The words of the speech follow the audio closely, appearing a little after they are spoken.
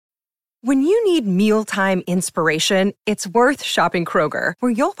When you need mealtime inspiration, it's worth shopping Kroger,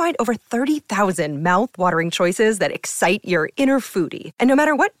 where you'll find over 30,000 mouth-watering choices that excite your inner foodie. And no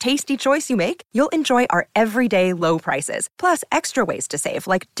matter what tasty choice you make, you'll enjoy our everyday low prices, plus extra ways to save,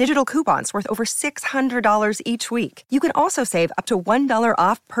 like digital coupons worth over $600 each week. You can also save up to $1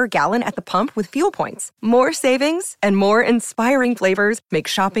 off per gallon at the pump with fuel points. More savings and more inspiring flavors make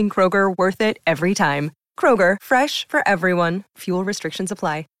shopping Kroger worth it every time. Kroger, fresh for everyone. Fuel restrictions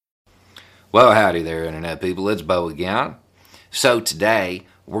apply. Well, howdy there, Internet people. It's Bo again. So today,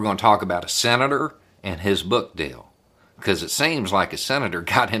 we're going to talk about a senator and his book deal. Because it seems like a senator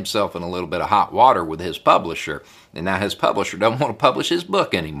got himself in a little bit of hot water with his publisher, and now his publisher don't want to publish his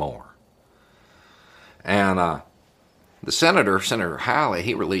book anymore. And the senator, Senator Hawley,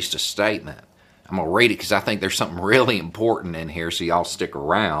 he released a statement. I'm going to read it because I think there's something really important in here, so y'all stick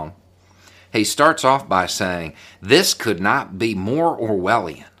around. He starts off by saying, "This could not be more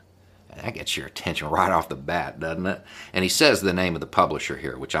Orwellian." That gets your attention right off the bat, doesn't it? And he says the name of the publisher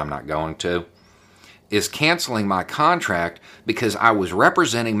here, which I'm not going to, is canceling my contract because I was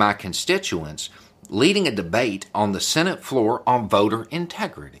representing my constituents leading a debate on the Senate floor on voter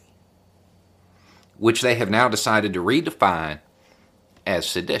integrity, which they have now decided to redefine as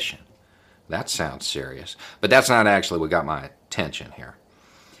sedition. That sounds serious, but that's not actually what got my attention here.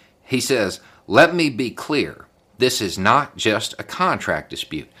 He says, "Let me be clear. This is not just a contract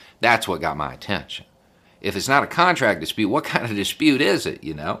dispute." That's what got my attention. If it's not a contract dispute, what kind of dispute is it,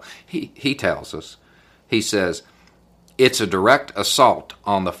 you know? He tells us. He says, "It's a direct assault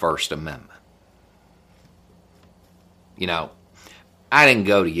on the First Amendment." You know, I didn't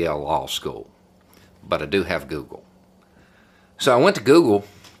go to Yale Law School, but I do have Google. So I went to Google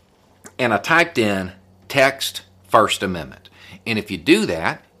and I typed in text First Amendment. And if you do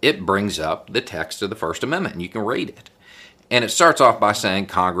that, it brings up the text of the First Amendment and you can read it. And it starts off by saying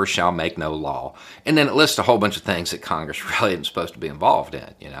Congress shall make no law. And then it lists a whole bunch of things that Congress really isn't supposed to be involved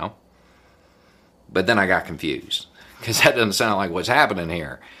in, you know. But then I got confused because that doesn't sound like what's happening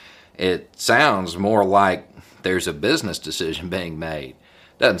here. It sounds more like there's a business decision being made.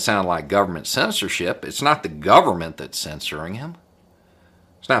 It doesn't sound like government censorship. It's not the government that's censoring him.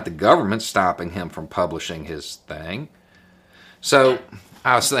 It's not the government stopping him from publishing his thing. So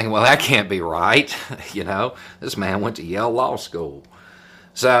I was thinking, well, that can't be right. You know, this man went to Yale Law School.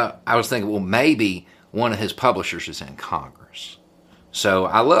 So I was thinking, well, maybe one of his publishers is in Congress. So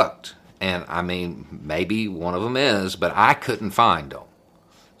I looked, and I mean, maybe one of them is, but I couldn't find them.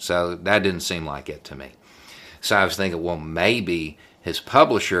 So that didn't seem like it to me. So I was thinking, well, maybe his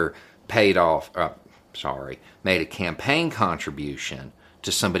publisher made a campaign contribution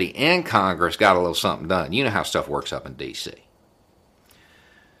to somebody in Congress, got a little something done. You know how stuff works up in D.C.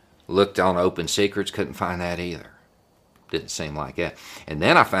 Looked on Open Secrets, couldn't find that either. Didn't seem like it. And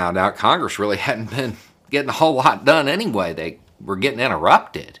then I found out Congress really hadn't been getting a whole lot done anyway. They were getting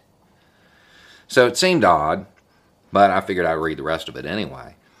interrupted. So it seemed odd, but I figured I'd read the rest of it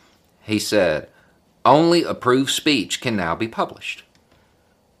anyway. He said, "Only approved speech can now be published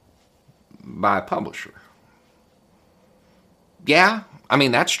by a publisher." Yeah, I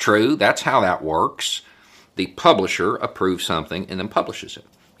mean, that's true. That's how that works. The publisher approves something and then publishes it.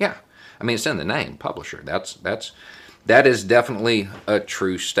 Yeah, I mean, it's in the name, publisher. That is definitely a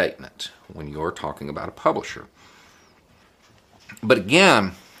true statement when you're talking about a publisher. But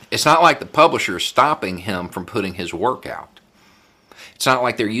again, it's not like the publisher is stopping him from putting his work out. It's not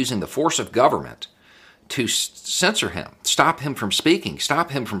like they're using the force of government to censor him, stop him from speaking, stop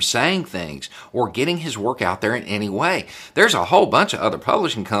him from saying things, or getting his work out there in any way. There's a whole bunch of other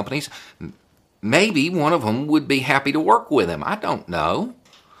publishing companies. Maybe one of them would be happy to work with him. I don't know.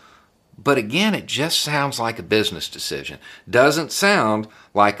 But again, it just sounds like a business decision. Doesn't sound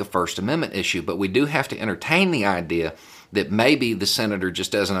like a First Amendment issue, but we do have to entertain the idea that maybe the senator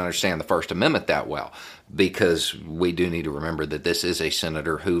just doesn't understand the First Amendment that well, because we do need to remember that this is a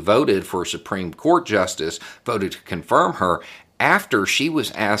senator who voted for a Supreme Court justice, voted to confirm her after she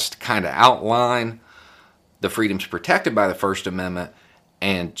was asked to kind of outline the freedoms protected by the First Amendment,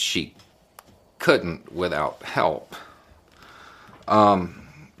 and she couldn't without help.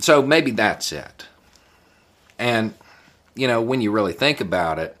 So maybe that's it. And, you know, when you really think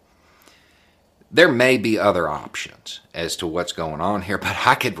about it, there may be other options as to what's going on here, but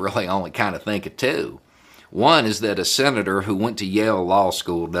I could really only kind of think of two. One is that a senator who went to Yale Law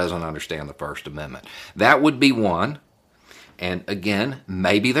School doesn't understand the First Amendment. That would be one. And again,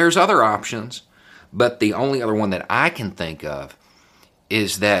 maybe there's other options, but the only other one that I can think of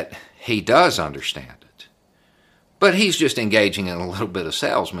is that he does understand it. But he's just engaging in a little bit of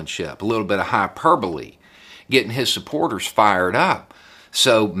salesmanship, a little bit of hyperbole, getting his supporters fired up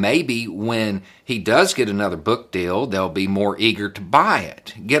So maybe when he does get another book deal, they'll be more eager to buy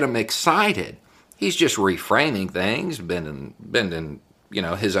it, get them excited. He's just reframing things, bending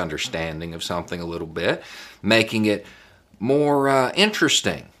his understanding of something a little bit, making it more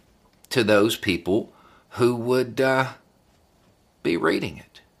interesting to those people who would be reading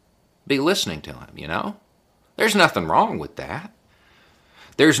it, be listening to him, There's nothing wrong with that.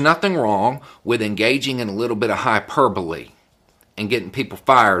 There's nothing wrong with engaging in a little bit of hyperbole and getting people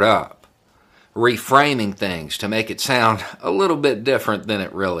fired up, reframing things to make it sound a little bit different than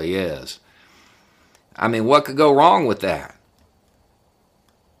it really is. I mean, what could go wrong with that?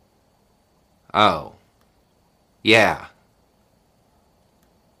 Oh, yeah.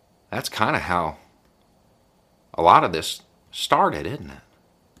 That's kind of how a lot of this started, isn't it?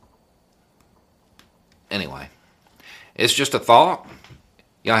 Anyway, it's just a thought.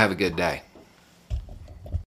 Y'all have a good day.